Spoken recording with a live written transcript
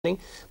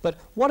But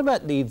what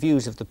about the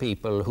views of the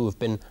people who have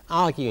been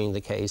arguing the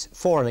case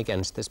for and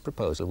against this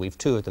proposal? We've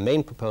two of the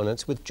main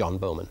proponents with John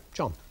Bowman.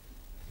 John.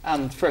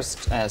 And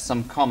first,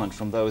 some comment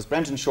from those.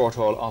 Brendan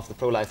Shortall of the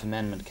Pro-Life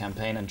Amendment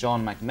campaign and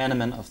John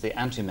McMenamin of the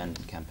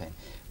Anti-Amendment campaign.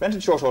 Brendan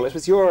Shortall, it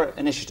was your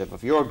initiative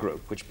of your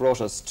group which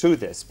brought us to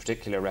this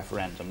particular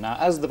referendum. Now,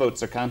 as the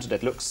votes are counted,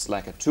 it looks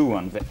like a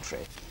 2-1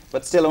 victory,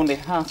 but still only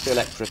half the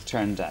electorate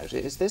turned out.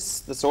 Is this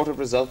the sort of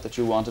result that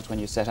you wanted when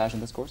you set out on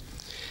this course?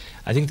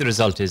 I think the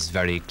result is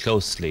very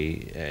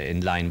closely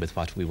in line with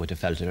what we would have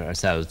felt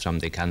ourselves from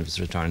the canvass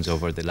returns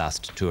over the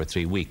last 2 or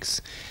 3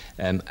 weeks.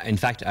 In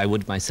fact, I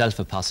would myself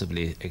have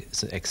possibly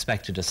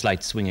expected a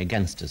slight swing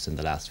against us in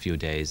the last few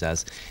days,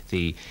 as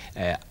the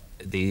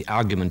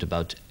argument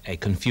about a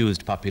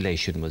confused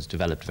population was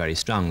developed very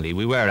strongly.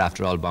 We were,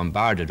 after all,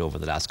 bombarded over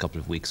the last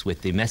couple of weeks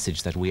with the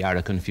message that we are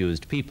a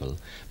confused people.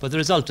 But the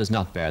result does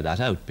not bear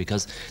that out,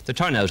 because the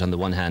turnout on the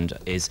one hand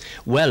is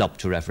well up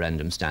to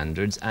referendum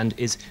standards and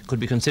could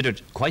be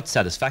considered quite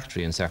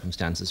satisfactory in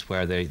circumstances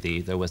where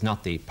there was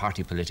not the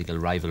party political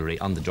rivalry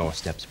on the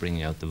doorsteps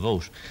bringing out the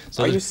vote.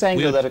 So are you saying,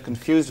 though, that a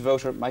confused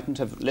voter mightn't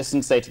have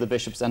listened, say, to the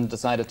bishops and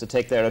decided to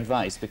take their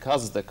advice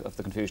because of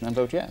the confusion and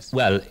vote yes?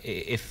 Well,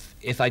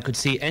 if I could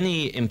see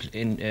any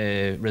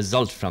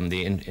result from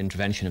the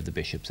intervention of the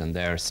bishops and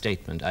their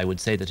statement, I would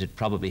say that it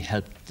probably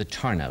helped the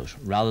turnout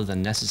rather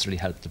than necessarily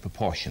helped the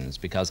proportions,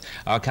 because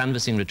our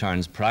canvassing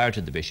returns prior to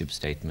the bishop's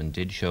statement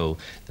did show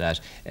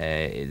that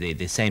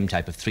the same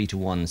type of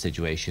 3-to-1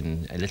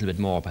 situation, a little bit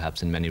more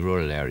perhaps in many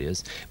rural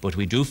areas, but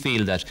we do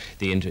feel that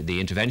the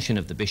intervention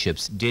of the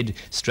bishops did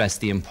stress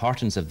the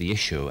importance of the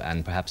issue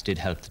and perhaps did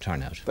help the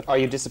turnout. But are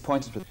you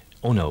disappointed with it?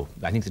 Oh no,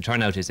 I think the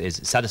turnout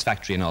is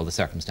satisfactory in all the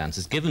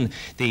circumstances, given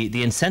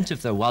the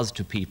incentive there was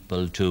to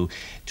people to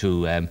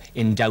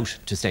in doubt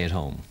to stay at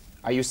home.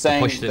 Are you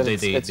saying that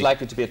it's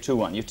likely to be a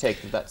 2-1? You take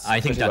that.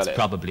 I think that's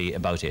probably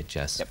about it,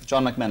 yes. Yep.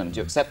 John McMenamin, do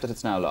you accept that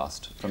it's now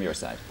lost from your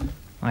side?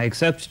 I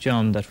accept,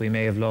 John, that we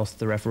may have lost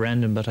the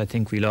referendum, but I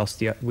think we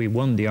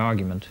won the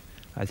argument.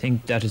 I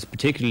think that is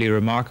particularly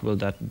remarkable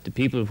that the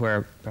people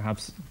where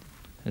perhaps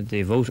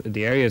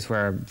the areas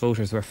where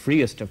voters were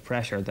freest of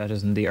pressure, that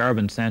is in the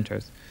urban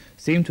centres,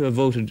 seem to have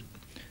voted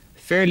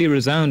fairly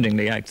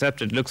resoundingly. I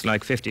accept it looks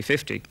like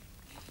 50-50,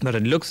 but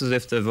it looks as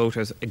if the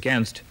voters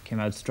against came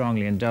out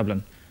strongly in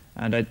Dublin.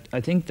 And I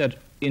think that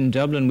in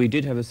Dublin we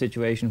did have a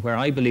situation where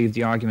I believe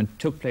the argument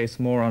took place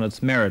more on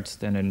its merits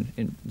than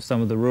in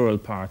some of the rural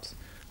parts.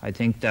 I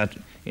think that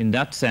in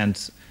that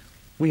sense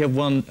we have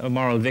won a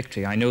moral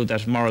victory. I know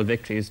that moral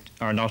victories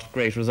are not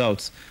great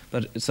results,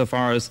 but so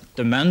far as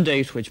the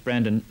mandate which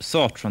Brendan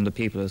sought from the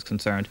people is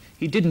concerned,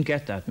 he didn't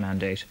get that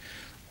mandate.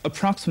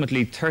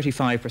 Approximately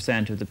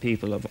 35% of the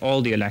people of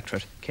all the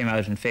electorate came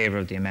out in favour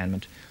of the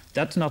amendment.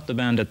 That's not the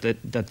mandate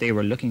that they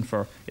were looking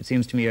for. It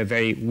seems to me a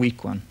very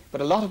weak one.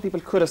 But a lot of people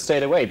could have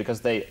stayed away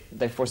because they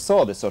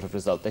foresaw this sort of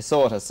result. They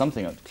saw it as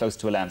something close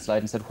to a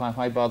landslide and said,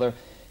 why bother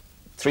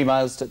 3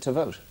 miles to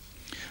vote?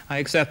 I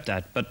accept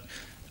that, but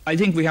I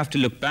think we have to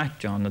look back,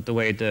 John, at the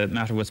way the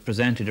matter was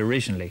presented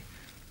originally.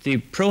 The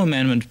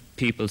pro-amendment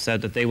people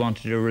said that they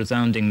wanted a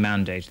resounding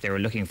mandate. They were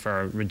looking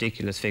for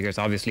ridiculous figures.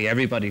 Obviously,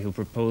 everybody who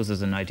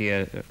proposes an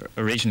idea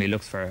originally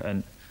looks for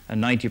a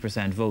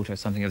 90% vote or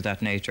something of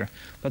that nature.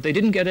 But they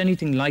didn't get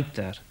anything like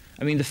that.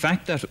 I mean, the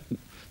fact that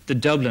the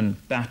Dublin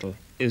battle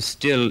is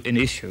still an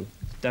issue,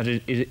 that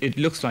it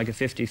looks like a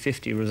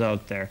 50-50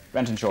 result there,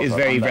 is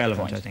very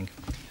relevant, I think.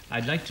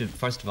 I'd like to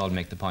first of all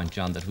make the point,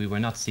 John, that we were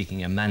not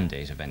seeking a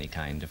mandate of any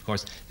kind. Of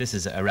course, this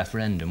is a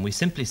referendum. We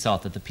simply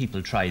sought that the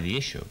people try the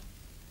issue.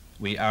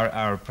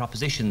 Our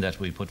proposition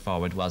that we put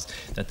forward was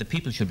that the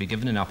people should be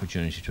given an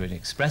opportunity to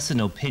express an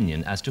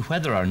opinion as to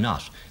whether or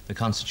not the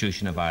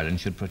Constitution of Ireland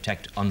should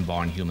protect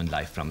unborn human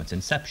life from its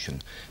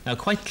inception. Now,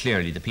 quite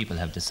clearly, the people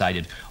have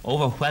decided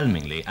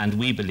overwhelmingly, and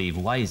we believe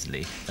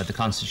wisely, that the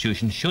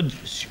Constitution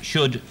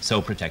should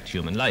so protect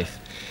human life.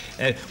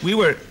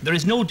 There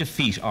is no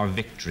defeat or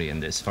victory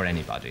in this for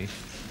anybody.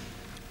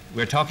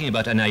 We're talking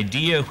about an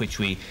idea which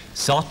we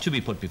sought to be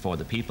put before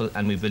the people,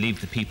 and we believe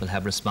the people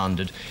have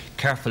responded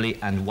carefully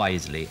and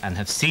wisely and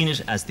have seen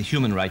it as the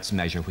human rights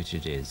measure which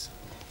it is.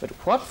 But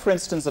what, for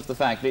instance, of the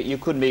fact that you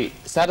could be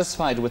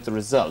satisfied with the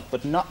result,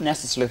 but not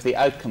necessarily with the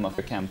outcome of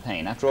your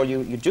campaign? After all,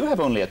 you do have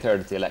only a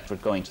third of the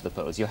electorate going to the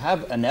polls. You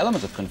have an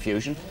element of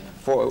confusion,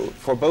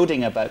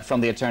 foreboding about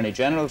from the Attorney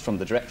General, from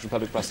the Director of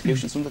Public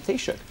Prosecutions, from the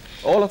Taoiseach.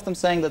 All of them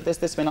saying that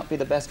this may not be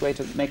the best way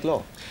to make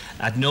law.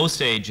 At no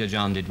stage,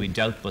 John, did we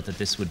doubt but that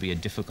this would be a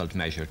difficult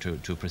measure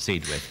to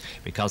proceed with,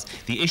 because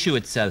the issue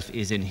itself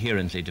is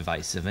inherently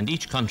divisive, and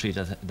each country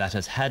that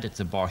has had its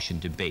abortion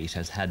debate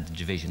has had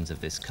divisions of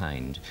this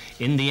kind.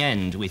 In the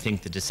end, we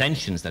think the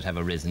dissensions that have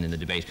arisen in the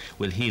debate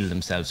will heal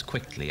themselves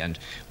quickly, and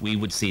we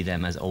would see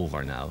them as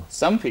over now.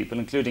 Some people,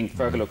 including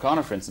Fergal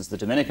O'Connor, for instance, the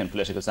Dominican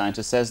political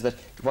scientist, says that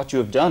what you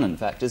have done, in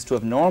fact, is to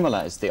have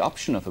normalised the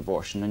option of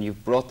abortion, and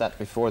you've brought that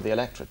before the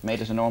electorate, made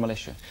it a normal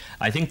issue.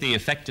 I think the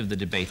effect of the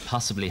debate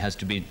possibly has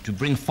to be to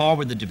bring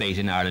forward the debate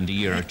in Ireland a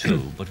year or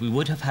two, but we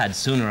would have had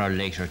sooner or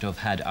later to have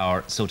had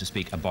our, so to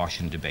speak,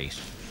 abortion debate.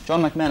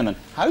 John McMenamin,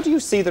 how do you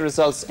see the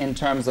results in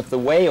terms of the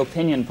way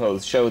opinion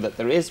polls show that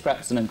there is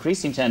perhaps an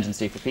increasing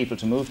tendency for people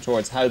to move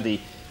towards how the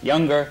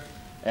younger,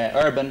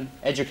 urban,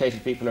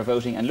 educated people are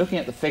voting, and looking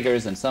at the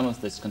figures in some of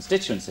these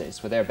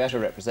constituencies where they're better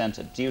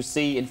represented, do you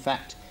see, in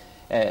fact,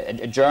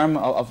 a germ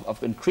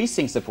of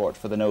increasing support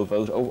for the no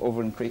vote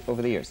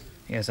over the years?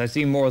 Yes, I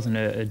see more than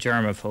a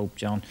germ of hope,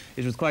 John.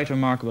 It was quite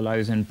remarkable. I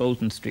was in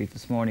Bolton Street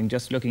this morning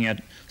just looking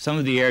at some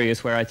of the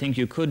areas where I think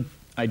you could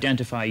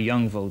identify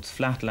young votes,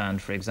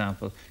 Flatland, for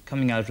example,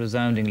 coming out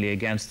resoundingly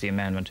against the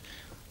amendment.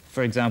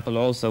 For example,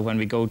 also when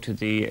we go to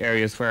the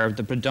areas where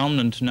the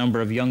predominant number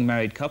of young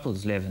married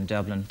couples live in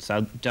Dublin,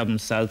 Dublin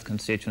South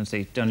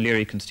constituency,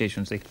 Dunleary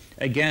constituency,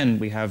 again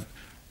we have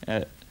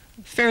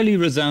fairly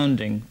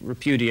resounding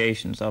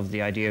repudiations of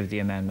the idea of the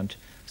amendment.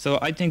 So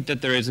I think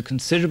that there is a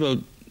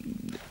considerable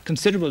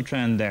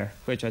trend there,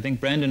 which I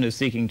think Brendan is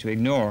seeking to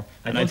ignore.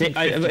 And I think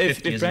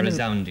 50-50 is a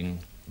resounding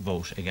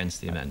vote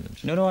against the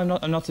amendment. No,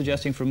 I'm not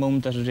suggesting for a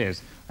moment that it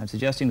is. I'm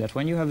suggesting that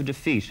when you have a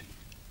defeat,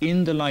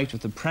 in the light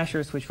of the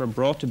pressures which were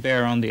brought to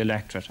bear on the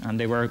electorate, and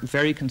they were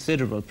very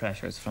considerable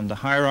pressures from the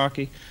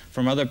hierarchy,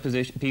 from other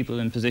people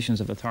in positions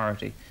of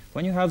authority,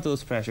 when you have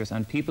those pressures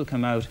and people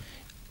come out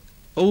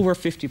over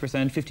 50%,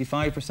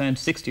 55%,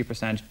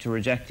 60% to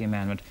reject the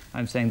amendment,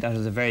 I'm saying that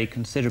is a very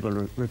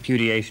considerable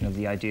repudiation of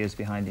the ideas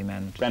behind the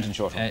amendment. Brendan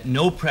Shortall.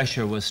 No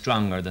pressure was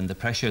stronger than the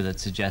pressure that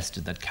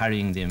suggested that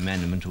carrying the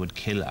amendment would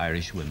kill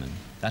Irish women.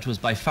 That was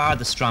by far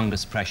the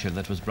strongest pressure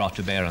that was brought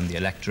to bear on the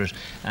electorate,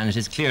 and it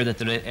is clear that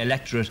the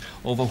electorate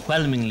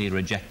overwhelmingly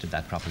rejected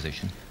that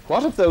proposition.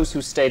 What of those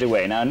who stayed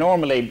away? Now,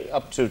 normally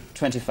up to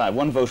 25,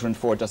 one voter in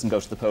 4 doesn't go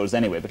to the polls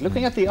anyway, but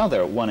looking at the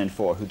other 1 in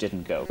 4 who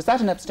didn't go, was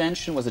that an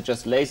abstention? Was it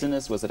just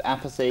laziness? Was it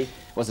apathy?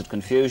 Was it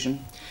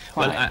confusion?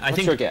 Why? Well, I What's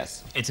think your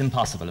guess? it's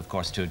impossible, of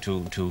course,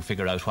 to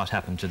figure out what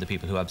happened to the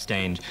people who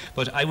abstained.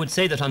 But I would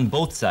say that on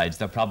both sides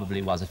there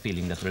probably was a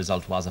feeling that the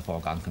result was a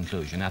foregone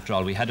conclusion. After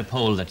all, we had a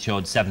poll that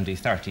showed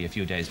 70-30 a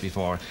few days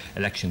before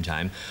election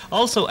time.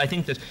 Also, I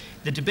think that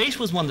the debate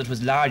was one that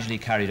was largely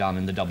carried on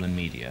in the Dublin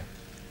media.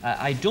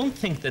 I don't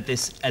think that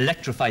this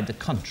electrified the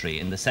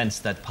country in the sense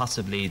that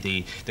possibly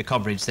the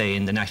coverage, say,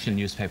 in the national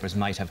newspapers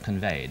might have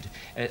conveyed.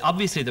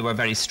 Obviously, there were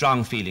very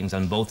strong feelings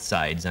on both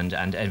sides and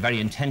a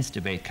very intense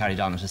debate carried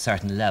on at a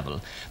certain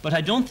level. But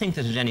I don't think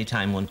that at any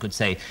time one could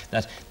say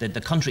that the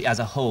country as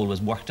a whole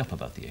was worked up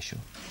about the issue.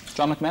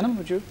 John McMenamin,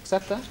 would you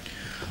accept that?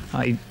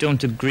 I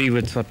don't agree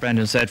with what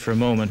Brendan said for a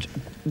moment.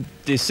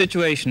 The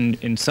situation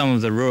in some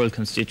of the rural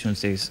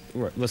constituencies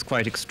was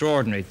quite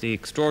extraordinary. The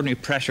extraordinary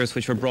pressures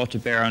which were brought to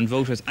bear on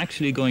voters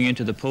actually going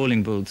into the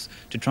polling booths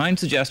to try and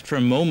suggest for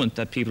a moment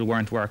that people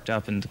weren't worked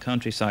up in the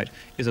countryside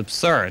is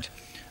absurd.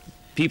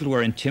 People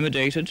were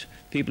intimidated,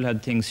 people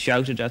had things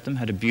shouted at them,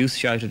 had abuse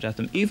shouted at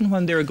them, even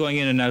when they were going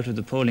in and out of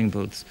the polling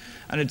booths.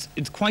 And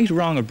it's quite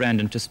wrong of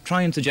Brendan to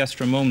try and suggest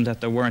for a moment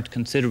that there weren't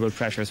considerable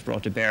pressures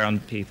brought to bear on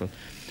people.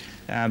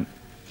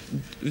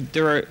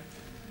 There are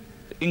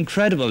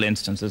incredible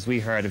instances we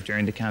heard of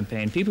during the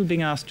campaign, people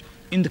being asked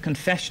in the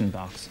confession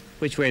box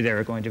which way they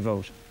were going to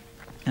vote,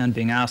 and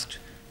being asked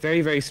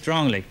very, very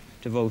strongly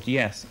to vote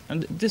yes.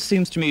 And this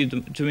seems to me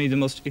the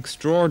most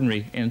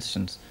extraordinary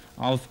instance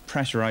of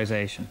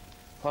pressurisation.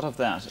 What of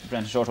that,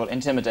 Brendan Shortall?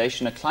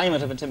 Intimidation, a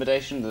climate of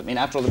intimidation? I mean,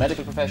 after all, the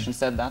medical profession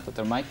said that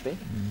there might be.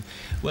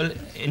 Well,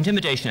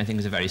 intimidation, I think,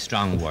 is a very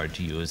strong word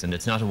to use, and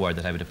it's not a word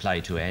that I would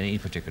apply to any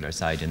particular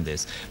side in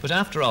this. But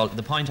after all,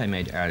 the point I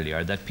made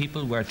earlier, that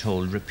people were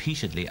told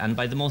repeatedly, and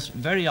by the most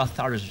very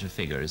authoritative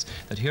figures,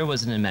 that here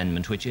was an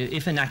amendment which,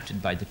 if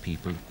enacted by the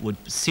people, would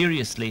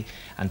seriously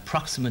and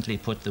proximately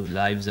put the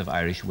lives of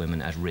Irish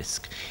women at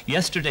risk.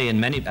 Yesterday,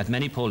 at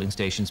many polling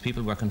stations,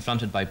 people were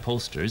confronted by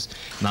posters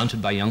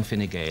mounted by young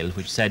Fine Gael,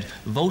 which said,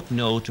 "Vote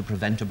no to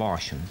prevent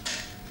abortion."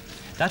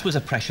 That was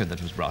a pressure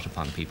that was brought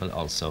upon people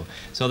also.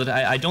 So that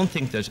I don't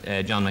think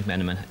that John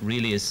McMenamin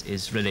really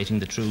is relating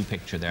the true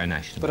picture there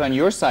nationally. But on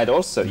your side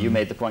also, you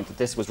made the point that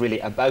this was really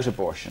about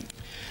abortion.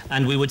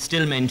 And we would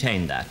still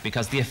maintain that,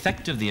 because the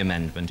effect of the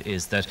amendment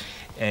is that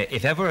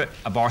if ever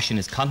abortion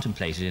is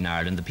contemplated in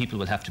Ireland, the people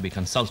will have to be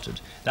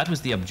consulted. That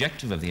was the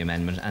objective of the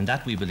amendment, and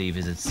that, we believe,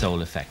 is its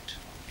sole effect.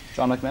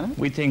 John McMenamin?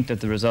 We think that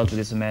the result of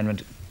this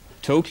amendment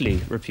totally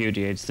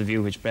repudiates the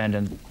view which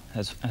Brendan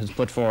has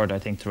put forward, I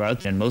think,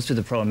 throughout, and most of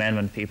the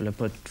pro-amendment people have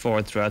put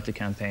forward throughout the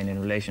campaign in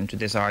relation to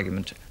this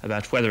argument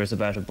about whether it's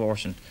about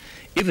abortion.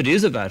 If it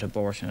is about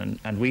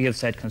abortion, and we have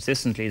said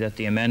consistently that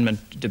the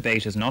amendment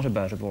debate is not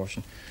about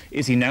abortion,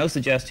 is he now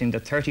suggesting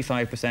that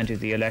 35%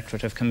 of the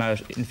electorate have come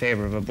out in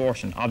favour of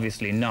abortion?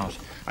 Obviously not.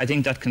 I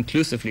think that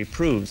conclusively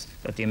proves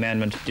that the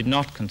amendment did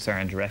not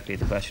concern directly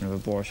the question of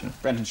abortion.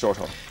 Brendan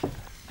Shortall.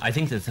 I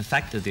think that the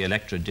fact that the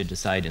electorate did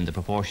decide in the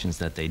proportions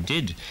that they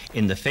did,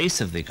 in the face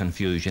of the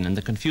confusion and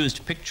the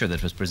confused picture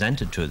that was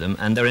presented to them,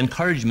 and their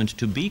encouragement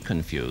to be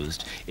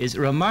confused, is a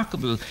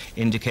remarkable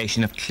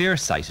indication of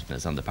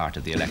clear-sightedness on the part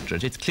of the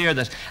electorate. It's clear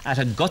that at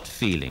a gut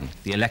feeling,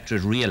 the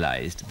electorate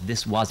realised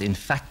this was in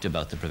fact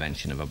about the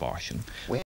prevention of abortion.